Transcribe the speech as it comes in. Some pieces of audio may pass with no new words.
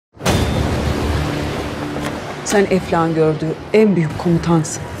Sen Eflak'ın gördüğü en büyük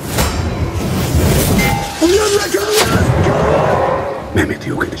komutansın. Mehmet'i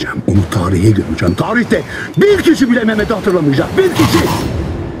yok edeceğim. Onu tarihe gömeceğim. Tarihte bir kişi bile Mehmet'i hatırlamayacak. Bir kişi.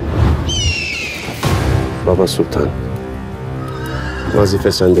 Baba Sultan,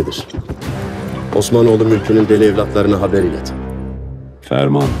 vazife sendedir. Osmanoğlu mülkünün deli evlatlarına haber ilet.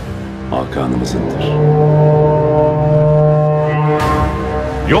 Ferman Hakan'ımızındır.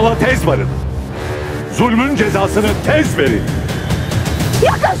 Yola tez varın. Zulmün cezasını tez verin.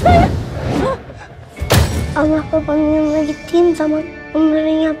 Yaklaşmayın! Allah babanın yanına gittiğim zaman onların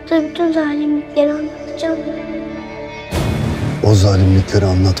yaptığı bütün zalimlikleri anlatacağım. O zalimlikleri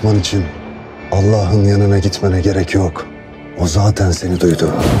anlatman için Allah'ın yanına gitmene gerek yok. O zaten seni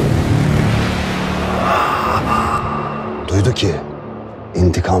duydu. Duydu ki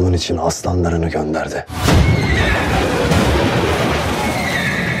intikamın için aslanlarını gönderdi.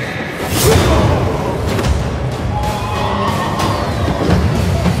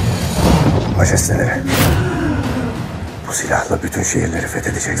 Majesteleri, bu silahla bütün şehirleri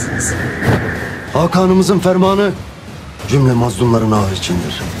fethedeceksiniz. Hakan'ımızın fermanı cümle mazlumların ahı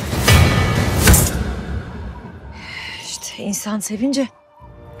içindir. İşte insan sevince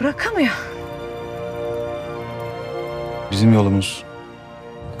bırakamıyor. Bizim yolumuz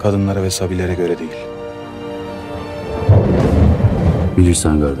kadınlara ve sabilere göre değil.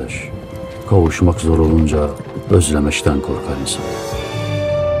 Bilirsen kardeş, kavuşmak zor olunca özlemekten korkar insan.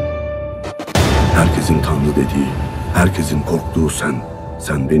 Herkesin Tanrı dediği, herkesin korktuğu sen.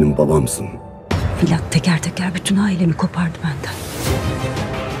 Sen benim babamsın. Filat teker teker bütün ailemi kopardı benden.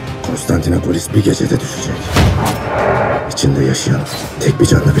 Konstantinopolis bir gecede düşecek. İçinde yaşayan tek bir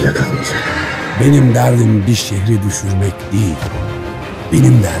canlı bile kalmayacak. Benim derdim bir şehri düşürmek değil.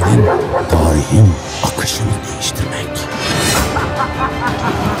 Benim derdim tarihin akışını değiştirmek.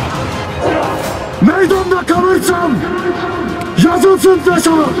 Meydanda kalırsam yazılsın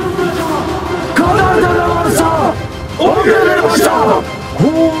taşa. Kaderde ne varsa o gelir başa.